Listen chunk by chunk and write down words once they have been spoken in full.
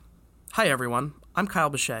Hi, everyone. I'm Kyle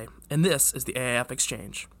Bechet, and this is the AAF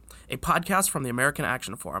Exchange, a podcast from the American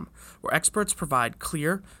Action Forum, where experts provide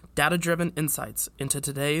clear, data-driven insights into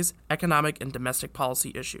today's economic and domestic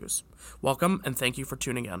policy issues. Welcome, and thank you for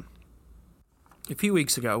tuning in. A few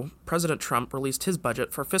weeks ago, President Trump released his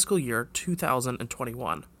budget for fiscal year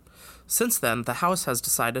 2021. Since then, the House has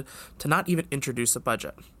decided to not even introduce a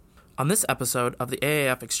budget. On this episode of the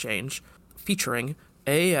AAF Exchange, featuring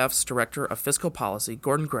AAF's Director of Fiscal Policy,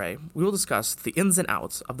 Gordon Gray, we will discuss the ins and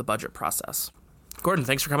outs of the budget process. Gordon,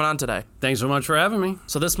 thanks for coming on today. Thanks so much for having me.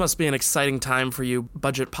 So this must be an exciting time for you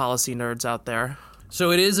budget policy nerds out there. So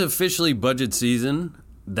it is officially budget season.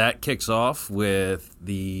 That kicks off with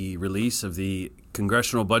the release of the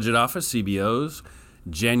Congressional Budget Office, CBO's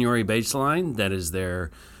January baseline. That is their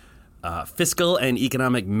fiscal and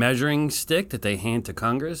economic measuring stick that they hand to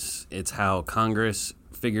Congress. It's how Congress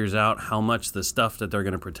figures out how much the stuff that they're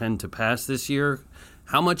going to pretend to pass this year,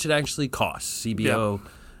 how much it actually costs. CBO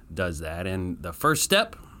does that. And the first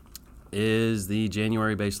step is the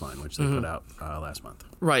January baseline, which they put out last month.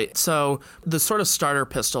 Right. So the sort of starter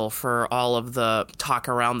pistol for all of the talk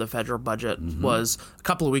around the federal budget was a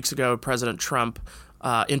couple of weeks ago, President Trump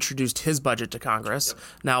introduced his budget to Congress.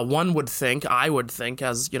 Now, I would think,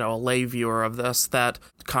 as a lay viewer of this, that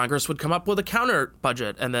Congress would come up with a counter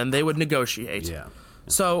budget and then they would negotiate. Yeah.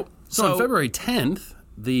 So on February 10th,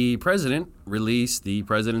 the president released the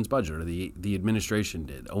president's budget, or the administration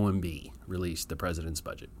did. OMB released the president's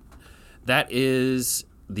budget. That is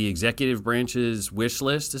the executive branch's wish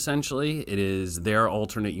list, essentially. It is their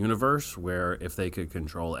alternate universe where if they could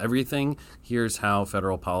control everything, here's how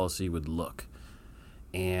federal policy would look.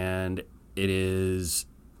 And it is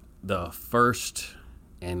the first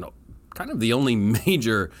and kind of the only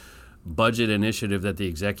major budget initiative that the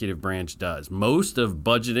executive branch does. Most of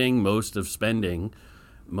budgeting, most of spending,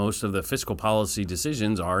 most of the fiscal policy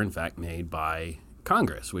decisions are in fact made by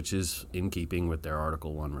Congress, which is in keeping with their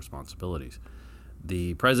Article I responsibilities.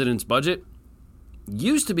 The president's budget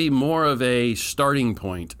used to be more of a starting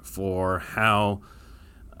point for how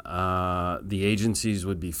the agencies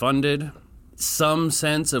would be funded, some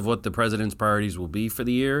sense of what the president's priorities will be for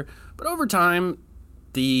the year, but over time,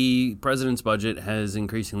 the president's budget has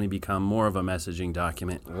increasingly become more of a messaging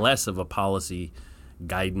document, less of a policy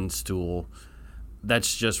guidance tool. That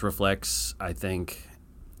just reflects, I think,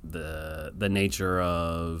 the nature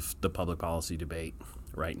of the public policy debate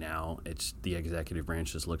right now. It's the executive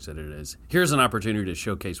branch just looks at it as, here's an opportunity to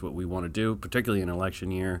showcase what we want to do, particularly in an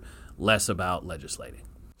election year, less about legislating.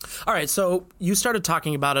 All right, so you started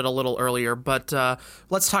talking about it a little earlier, but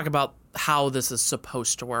let's talk about how this is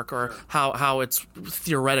supposed to work, or how it's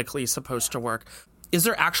theoretically supposed to work. Is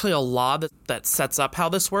there actually a law that sets up how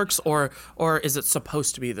this works, or is it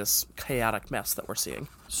supposed to be this chaotic mess that we're seeing?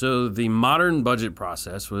 So the modern budget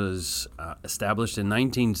process was established in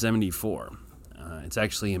 1974. It's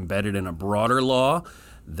actually embedded in a broader law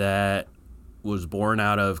that was born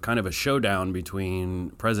out of kind of a showdown between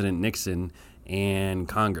President Nixon and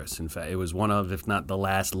Congress. In fact, it was one of, if not the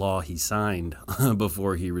last law he signed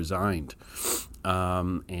before he resigned.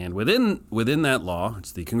 And within that law,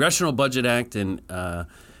 it's the Congressional Budget Act and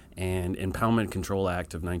Impoundment Control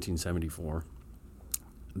Act of 1974.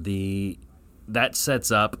 That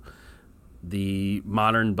sets up the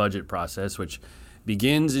modern budget process, which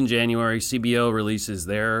begins in January. CBO releases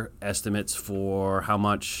their estimates for how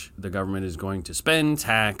much the government is going to spend,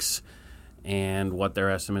 tax, and what their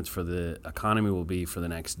estimates for the economy will be for the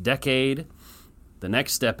next decade. The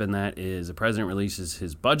next step in that is the president releases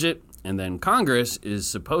his budget, and then Congress is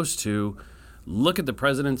supposed to look at the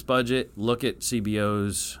president's budget, look at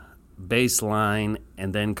CBO's baseline,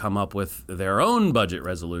 and then come up with their own budget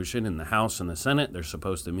resolution. In the House and the Senate, they're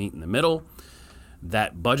supposed to meet in the middle.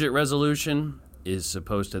 That budget resolution is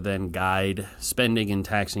supposed to then guide spending and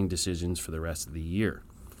taxing decisions for the rest of the year.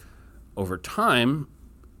 Over time,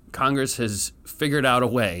 Congress has figured out a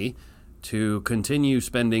way to continue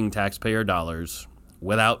spending taxpayer dollars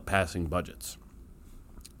without passing budgets.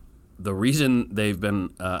 The reason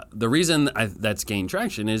that's gained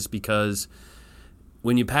traction is because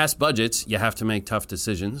when you pass budgets, you have to make tough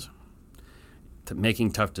decisions.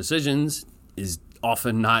 Making tough decisions is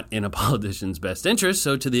often not in a politician's best interest.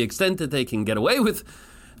 So to the extent that they can get away with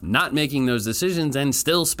not making those decisions and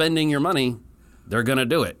still spending your money, they're going to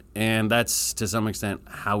do it. And that's, to some extent,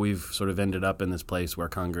 how we've sort of ended up in this place where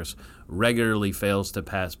Congress regularly fails to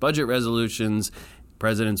pass budget resolutions.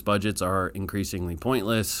 President's budgets are increasingly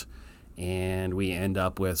pointless, and we end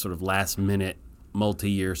up with sort of last-minute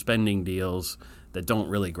multi-year spending deals that don't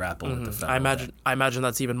really grapple with the federal debt. I imagine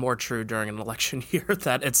that's even more true during an election year,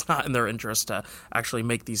 that it's not in their interest to actually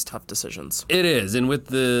make these tough decisions. It is, and with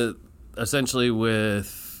the essentially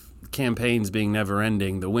with campaigns being never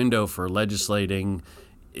ending, the window for legislating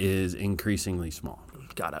is increasingly small.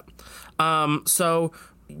 Got it. So,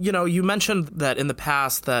 you mentioned that in the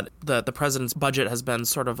past that the president's budget has been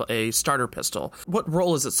sort of a starter pistol. What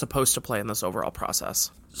role is it supposed to play in this overall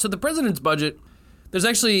process? So the president's budget, there's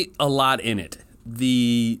actually a lot in it.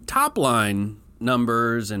 The top line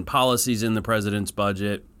numbers and policies in the president's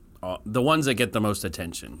budget, the ones that get the most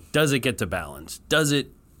attention. Does it get to balance? Does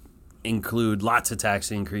it include lots of tax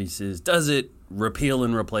increases? Does it repeal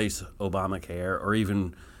and replace Obamacare or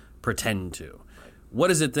even pretend to? What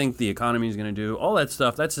does it think the economy is going to do? All that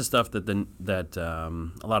stuff, that's the stuff that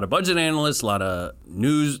a lot of budget analysts, a lot of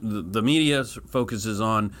news, the media focuses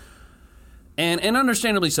on. And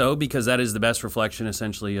understandably so, because that is the best reflection,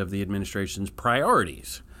 essentially, of the administration's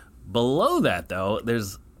priorities. Below that, though,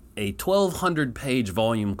 there's a 1,200-page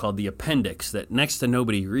volume called the Appendix that next to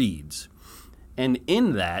nobody reads. And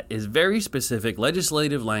in that is very specific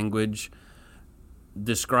legislative language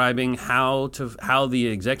describing how the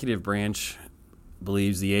executive branch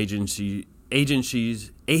believes the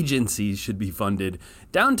agencies should be funded,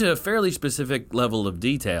 down to a fairly specific level of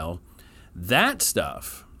detail. That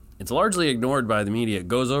stuff, it's largely ignored by the media. It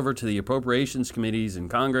goes over to the appropriations committees in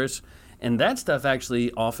Congress, and that stuff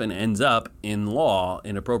actually often ends up in law,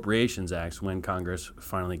 in appropriations acts, when Congress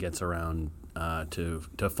finally gets around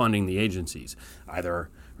to funding the agencies,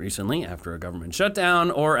 either recently after a government shutdown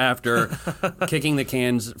or after kicking the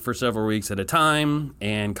cans for several weeks at a time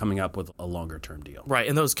and coming up with a longer-term deal. Right,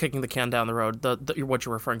 and those kicking the can down the road, what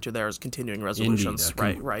you're referring to there is continuing resolutions.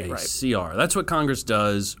 Indeed, right. CR. That's what Congress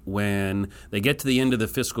does when they get to the end of the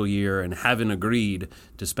fiscal year and haven't agreed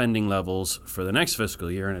to spending levels for the next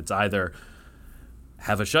fiscal year, and it's either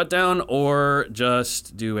have a shutdown or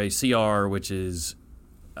just do a CR, which is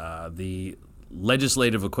the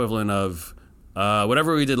legislative equivalent of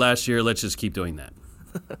whatever we did last year, let's just keep doing that.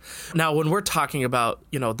 Now, when we're talking about,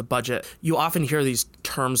 the budget, you often hear these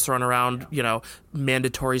terms thrown around,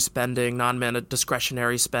 mandatory spending, non-mandatory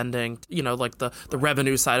discretionary spending, like the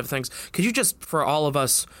revenue side of things. Could you just, for all of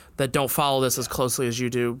us that don't follow this as closely as you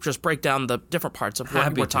do, just break down the different parts of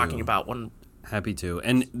what we're talking about? Happy to.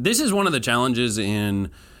 And this is one of the challenges in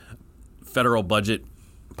federal budget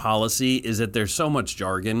policy, is that there's so much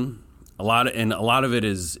jargon. A lot of it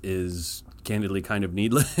is candidly kind of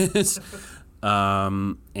needless.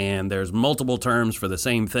 And there's multiple terms for the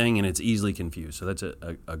same thing, and it's easily confused. So that's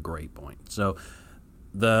a great point. So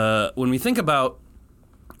when we think about,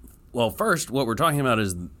 first, what we're talking about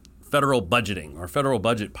is federal budgeting or federal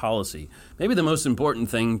budget policy. Maybe the most important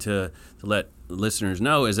thing to let listeners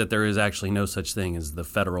know is that there is actually no such thing as the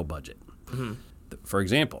federal budget. Mm-hmm. For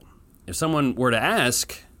example, if someone were to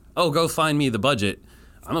ask, go find me the budget,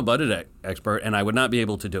 I'm a budget expert, and I would not be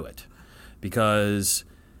able to do it because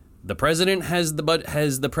the president has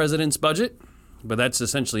the president's budget, but that's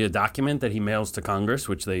essentially a document that he mails to Congress,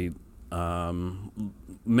 which they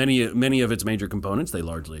many of its major components they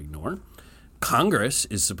largely ignore. Congress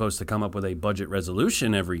is supposed to come up with a budget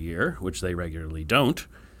resolution every year, which they regularly don't,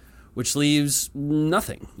 which leaves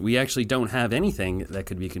nothing. We actually don't have anything that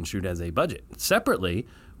could be construed as a budget. Separately,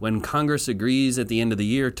 when Congress agrees at the end of the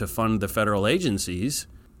year to fund the federal agencies,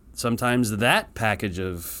 sometimes that package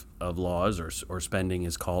of laws or spending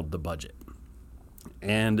is called the budget.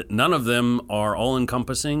 And none of them are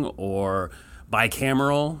all-encompassing or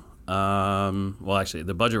bicameral. Actually,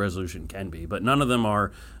 the budget resolution can be, but none of them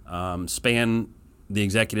are span the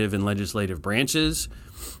executive and legislative branches.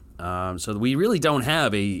 So we really don't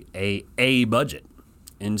have a budget.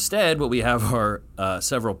 Instead, what we have are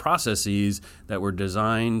several processes that were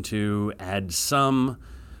designed to add some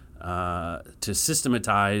to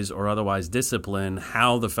systematize or otherwise discipline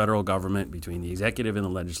how the federal government, between the executive and the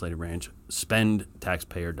legislative branch, spend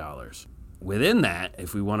taxpayer dollars. Within that,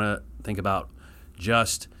 if we want to think about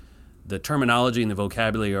just the terminology and the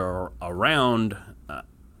vocabulary around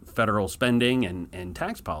federal spending and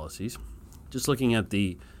tax policies, just looking at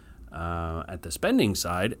the spending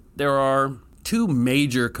side, there are two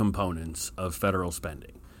major components of federal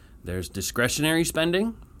spending. There's discretionary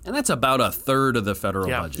spending, and that's about a third of the federal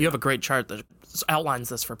budget. You have a great chart that outlines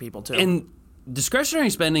this for people, too. And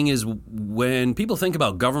discretionary spending is when people think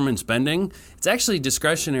about government spending, it's actually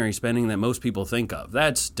discretionary spending that most people think of.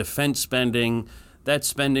 That's defense spending, that's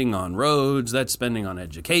spending on roads, that's spending on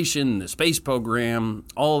education, the space program,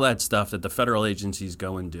 all that stuff that the federal agencies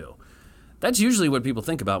go and do. That's usually what people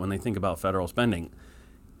think about when they think about federal spending.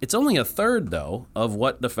 It's only a third, though, of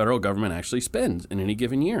what the federal government actually spends in any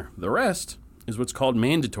given year. The rest is what's called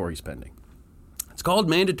mandatory spending. It's called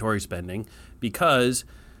mandatory spending because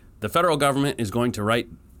the federal government is going to write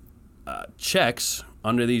checks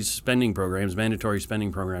under these spending programs, mandatory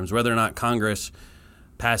spending programs, whether or not Congress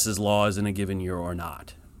passes laws in a given year or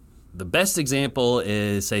not. The best example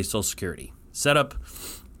is, say, Social Security. Set up,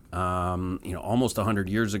 almost 100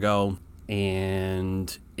 years ago,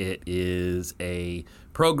 and it is a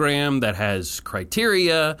program that has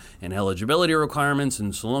criteria and eligibility requirements,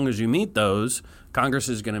 and so long as you meet those, Congress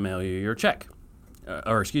is going to mail you your check.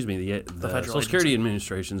 The Social Security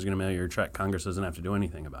Administration is going to mail you your check. Congress doesn't have to do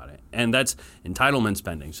anything about it. And that's entitlement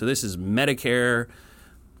spending. So this is Medicare,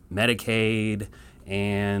 Medicaid,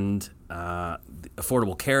 and the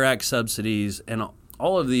Affordable Care Act subsidies, and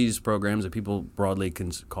all of these programs that people broadly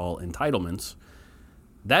can call entitlements.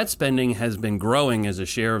 That spending has been growing as a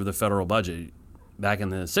share of the federal budget. Back in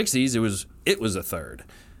the 60s, it was a third.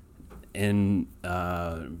 And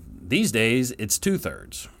these days, it's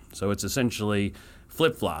 2/3. So it's essentially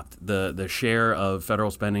flip-flopped. The share of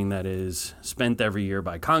federal spending that is spent every year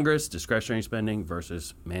by Congress, discretionary spending,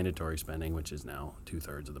 versus mandatory spending, which is now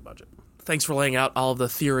 2/3 of the budget. Thanks for laying out all of the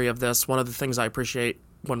theory of this. One of the things I appreciate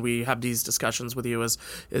when we have these discussions with you is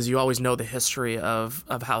you always know the history of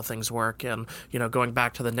how things work, and going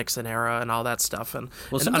back to the Nixon era and all that stuff. And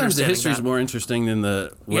sometimes the history is more interesting than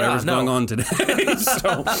whatever's going on today.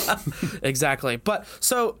 So. Exactly. But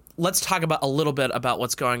so let's talk about a little bit about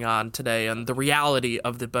what's going on today and the reality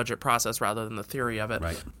of the budget process rather than the theory of it.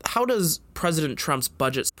 Right. How does President Trump's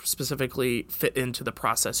budget specifically fit into the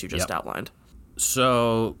process you just outlined?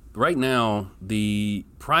 So right now, the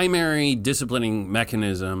primary disciplining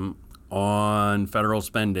mechanism on federal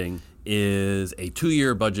spending is a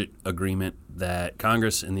 2-year budget agreement that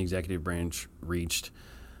Congress and the executive branch reached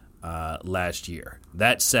last year.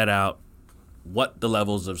 That set out what the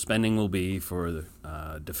levels of spending will be for the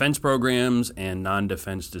defense programs and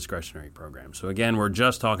non-defense discretionary programs. So again, we're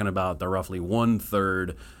just talking about the roughly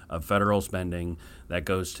 1/3 of federal spending that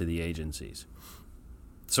goes to the agencies.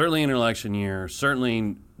 Certainly in an election year,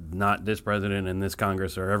 certainly not this president and this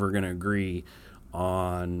Congress are ever going to agree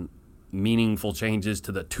on meaningful changes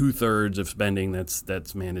to the 2/3 of spending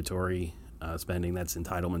that's mandatory spending, that's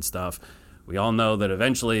entitlement stuff. We all know that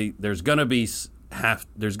eventually there's going to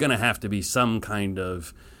have to be some kind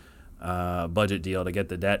of budget deal to get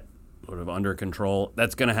the debt sort of under control.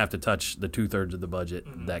 That's going to have to touch the 2/3 of the budget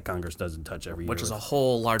that Congress doesn't touch every year. Which is a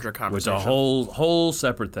whole larger conversation. Which is a whole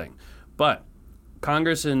separate thing. But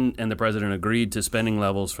Congress and the president agreed to spending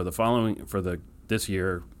levels for this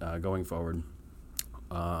year going forward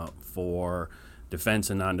for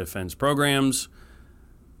defense and non-defense programs.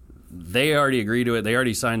 They already agreed to it. They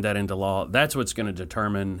already signed that into law. That's what's going to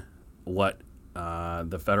determine what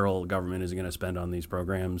the federal government is going to spend on these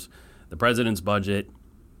programs. The president's budget,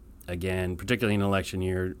 again, particularly in an election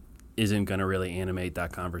year, isn't going to really animate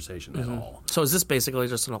that conversation at all. So is this basically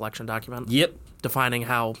just an election document? Yep. Defining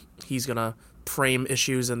how he's going to frame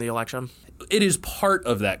issues in the election? It is part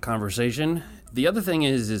of that conversation. The other thing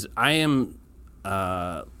is it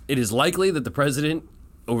is likely that the president,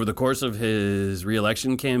 over the course of his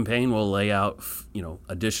reelection campaign, will lay out,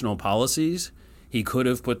 additional policies. He could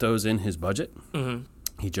have put those in his budget. Mm-hmm.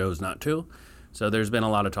 He chose not to. So there's been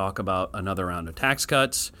a lot of talk about another round of tax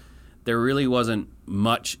cuts. There really wasn't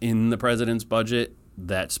much in the president's budget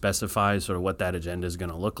that specifies sort of what that agenda is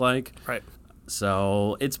going to look like. Right.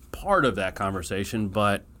 So it's part of that conversation,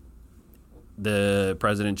 but the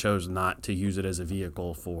president chose not to use it as a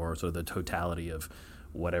vehicle for sort of the totality of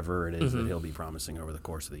whatever it is that he'll be promising over the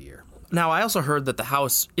course of the year. Now, I also heard that the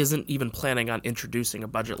House isn't even planning on introducing a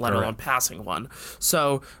budget, let alone passing one.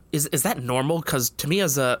 So is that normal? Because to me,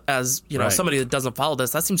 as somebody that doesn't follow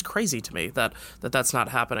this, that seems crazy to me that's not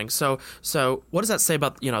happening. So what does that say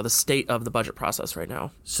about the state of the budget process right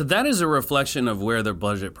now? So that is a reflection of where the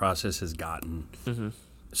budget process has gotten. Mm-hmm.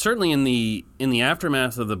 Certainly in the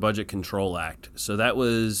aftermath of the Budget Control Act. So that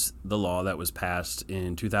was the law that was passed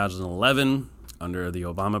in 2011 under the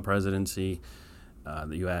Obama presidency.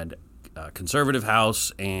 You had conservative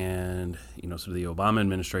House and sort of the Obama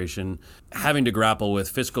administration having to grapple with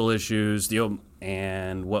fiscal issues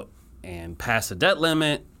and pass a debt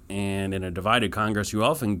limit. And in a divided Congress, you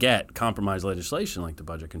often get compromise legislation like the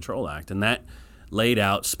Budget Control Act, and that laid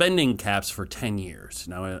out spending caps for 10 years.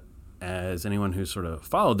 Now, as anyone who sort of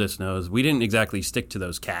followed this knows, we didn't exactly stick to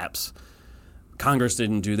those caps. Congress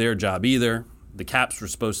didn't do their job either. The caps were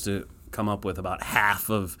supposed to come up with about half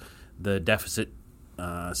of the deficit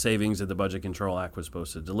savings that the Budget Control Act was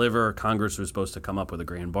supposed to deliver. Congress was supposed to come up with a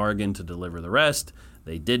grand bargain to deliver the rest.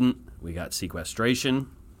 They didn't. We got sequestration.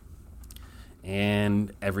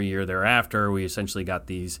 And every year thereafter, we essentially got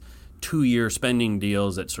these 2-year spending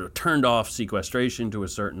deals that sort of turned off sequestration to a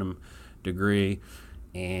certain degree.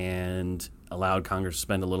 And allowed Congress to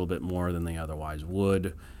spend a little bit more than they otherwise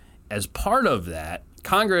would. As part of that,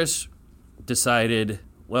 Congress decided,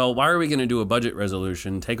 well, why are we going to do a budget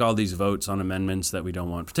resolution, take all these votes on amendments that we don't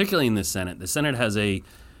want, particularly in the Senate. The Senate has a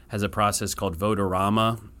process called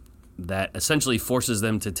vote-a-rama that essentially forces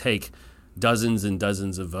them to take dozens and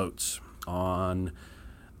dozens of votes on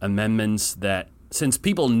amendments that, since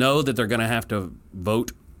people know that they're going to have to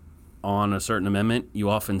vote on a certain amendment, you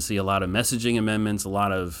often see a lot of messaging amendments, a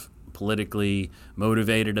lot of politically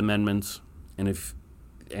motivated amendments. And if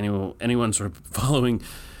anyone sort of following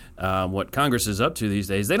what Congress is up to these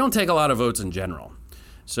days, they don't take a lot of votes in general.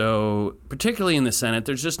 So particularly in the Senate,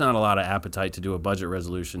 there's just not a lot of appetite to do a budget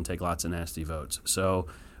resolution, take lots of nasty votes. So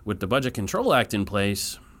with the Budget Control Act in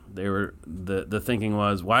place, the thinking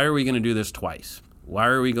was, why are we going to do this twice? Why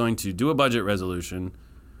are we going to do a budget resolution,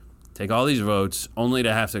 take all these votes, only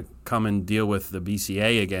to have to come and deal with the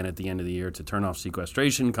BCA again at the end of the year to turn off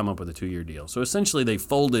sequestration, come up with a 2-year deal? So essentially they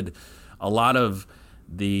folded a lot of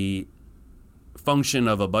the function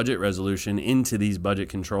of a budget resolution into these Budget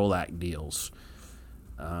Control Act deals.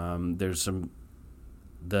 The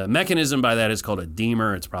mechanism by that is called a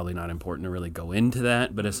deemer. It's probably not important to really go into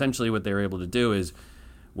that, but essentially what they were able to do is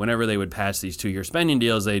whenever they would pass these 2-year spending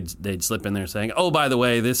deals, they'd slip in there saying, oh, by the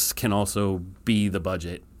way, this can also be the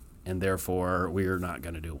budget, and therefore we're not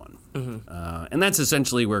going to do one. Mm-hmm. And that's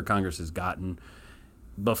essentially where Congress has gotten.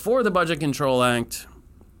 Before the Budget Control Act,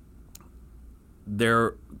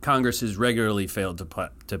 Congress has regularly failed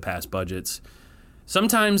to pass budgets.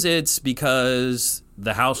 Sometimes it's because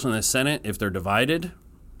the House and the Senate, if they're divided,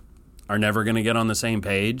 are never going to get on the same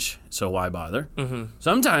page, so why bother? Mm-hmm.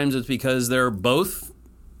 Sometimes it's because they're both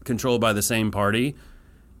controlled by the same party,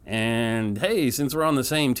 and hey, since we're on the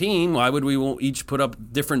same team, why would we each put up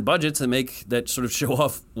different budgets that sort of show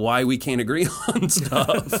off why we can't agree on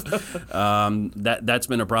stuff? That's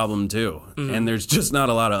been a problem too, mm-hmm. And there's just not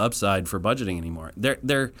a lot of upside for budgeting anymore.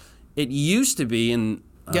 It used to be in.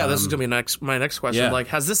 Yeah, this is going to be my next question. Yeah. Like,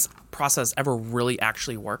 has this process ever really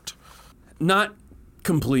actually worked? Not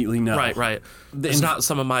completely, no. Right. It's not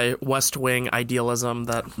some of my West Wing idealism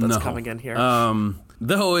that's coming in here.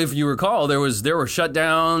 Though, if you recall, there were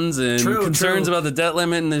shutdowns and concerns about the debt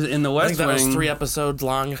limit in the West Wing. I think that was 3 episodes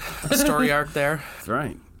long story arc there. That's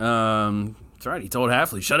right. That's right. He told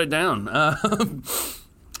Hafley, shut it down.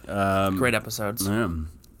 Great episodes.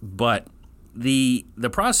 But the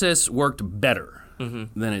process worked better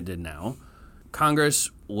than it did now. Congress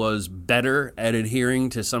was better at adhering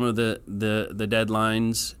to some of the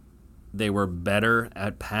deadlines. They were better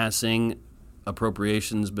at passing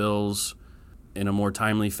appropriations bills in a more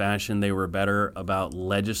timely fashion. They were better about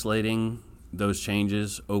legislating those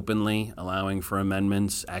changes openly, allowing for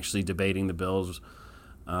amendments, actually debating the bills.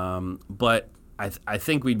 But I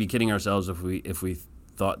think we'd be kidding ourselves if we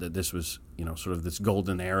thought that this was sort of this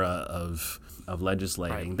golden era of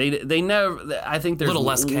legislating. Right. They never. I think there's a little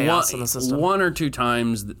less chaos in the system. 1 or 2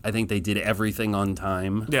 times I think they did everything on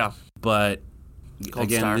time. Yeah, but Gold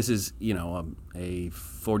again, star. This is a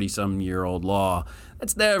 40-some-year-old law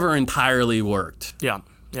that's never entirely worked. Yeah.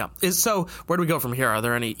 So where do we go from here? Are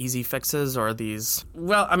there any easy fixes, or are these?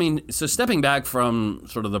 Well, I mean, so stepping back from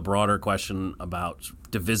sort of the broader question about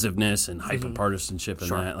divisiveness and hyperpartisanship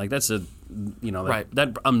and that, like that's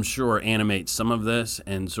that I'm sure animates some of this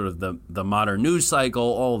and sort of the modern news cycle,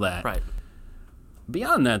 all that. Right.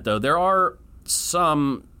 Beyond that, though, there are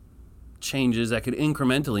some changes that could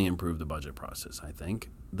incrementally improve the budget process, I think.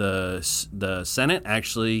 The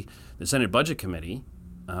Senate Budget Committee,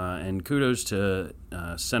 and kudos to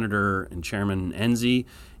Senator and Chairman Enzi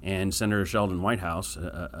and Senator Sheldon Whitehouse,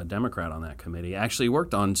 a Democrat on that committee, actually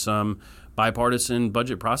worked on some bipartisan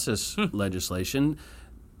budget process legislation.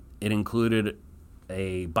 It included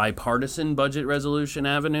a bipartisan budget resolution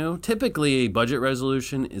avenue. Typically, a budget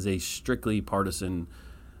resolution is a strictly partisan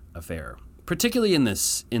affair. Particularly in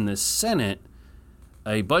the Senate,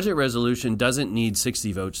 a budget resolution doesn't need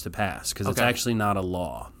 60 votes to pass because it's actually not a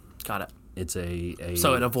law. Got it. It's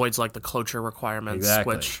so it avoids like the cloture requirements,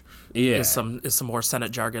 which is some more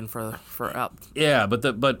Senate jargon for Yeah,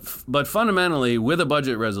 but fundamentally, with a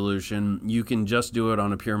budget resolution, you can just do it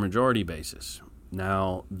on a pure majority basis.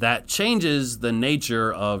 Now that changes the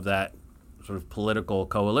nature of that sort of political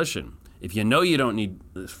coalition. If you know you don't need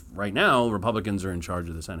right now, Republicans are in charge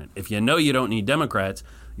of the Senate. If you know you don't need Democrats,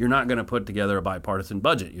 you're not going to put together a bipartisan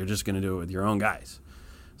budget. You're just going to do it with your own guys.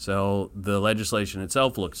 So the legislation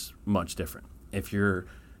itself looks much different. If you're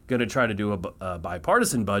going to try to do a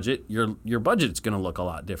bipartisan budget, your budget's going to look a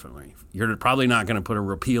lot differently. You're probably not going to put a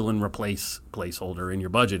repeal and replace placeholder in your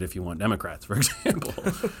budget if you want Democrats, for example.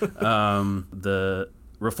 The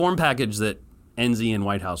reform package that Enzi and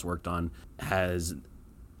Whitehouse worked on has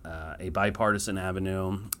a bipartisan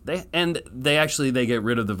avenue. They get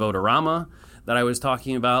rid of the vote-a-rama that I was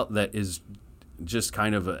talking about. That is just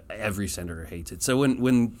kind of every senator hates it. So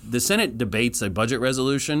when the Senate debates a budget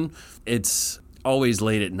resolution, it's always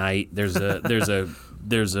late at night. There's a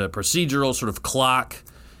procedural sort of clock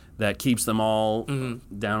that keeps them all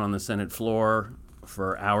down on the Senate floor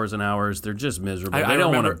for hours and hours. They're just miserable. They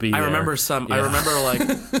don't want to be there. I remember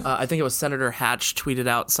I think it was Senator Hatch tweeted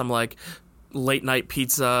out some like late night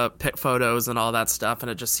pizza photos and all that stuff,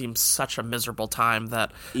 and it just seems such a miserable time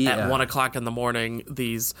that at 1 o'clock in the morning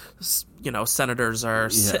these senators are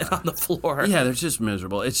sitting on the floor. Yeah, they're just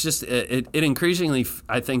miserable. It's just it increasingly,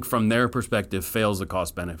 I think, from their perspective, fails the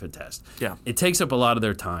cost benefit test. Yeah, it takes up a lot of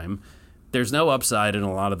their time. There's no upside in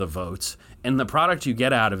a lot of the votes, and the product you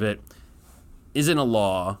get out of it isn't a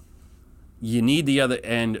law. You need the other,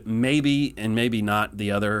 and maybe not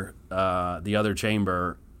the other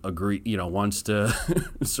chamber wants to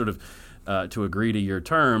sort of to agree to your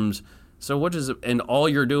terms. So what does it, and all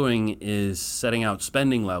you're doing is setting out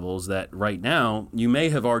spending levels that right now you may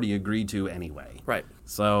have already agreed to anyway. Right.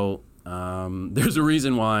 So there's a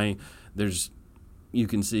reason why you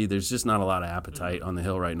can see there's just not a lot of appetite on the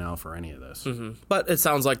Hill right now for any of this. Mm-hmm. But it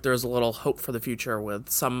sounds like there's a little hope for the future with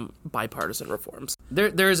some bipartisan reforms.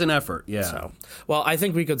 There is an effort, yeah. So, well, I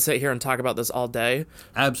think we could sit here and talk about this all day.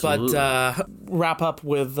 Absolutely. But wrap up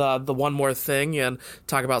with the one more thing and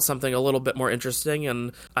talk about something a little bit more interesting.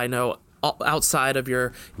 And I know outside of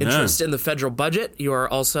your interest in the federal budget, you are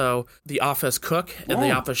also the office cook and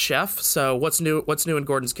the office chef. So what's new in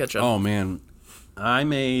Gordon's kitchen? Oh, man. I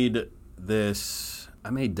made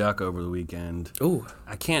duck over the weekend. Ooh.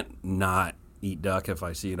 I can't not eat duck if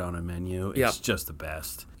I see it on a menu. It's just the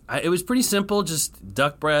best. It was pretty simple, just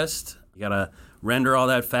duck breast. You got to render all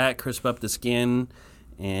that fat, crisp up the skin.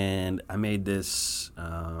 And I made this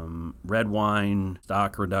red wine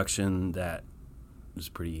stock reduction that was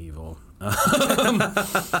pretty evil.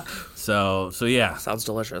 So yeah. Sounds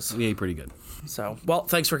delicious. We ate pretty good. So, well,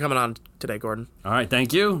 thanks for coming on today, Gordon. All right,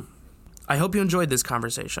 thank you. I hope you enjoyed this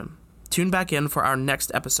conversation. Tune back in for our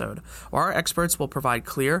next episode, where our experts will provide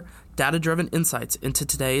clear, data-driven insights into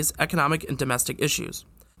today's economic and domestic issues.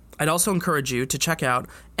 I'd also encourage you to check out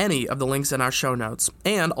any of the links in our show notes,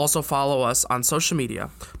 and also follow us on social media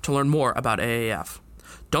to learn more about AAF.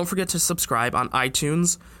 Don't forget to subscribe on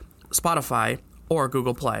iTunes, Spotify, or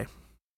Google Play.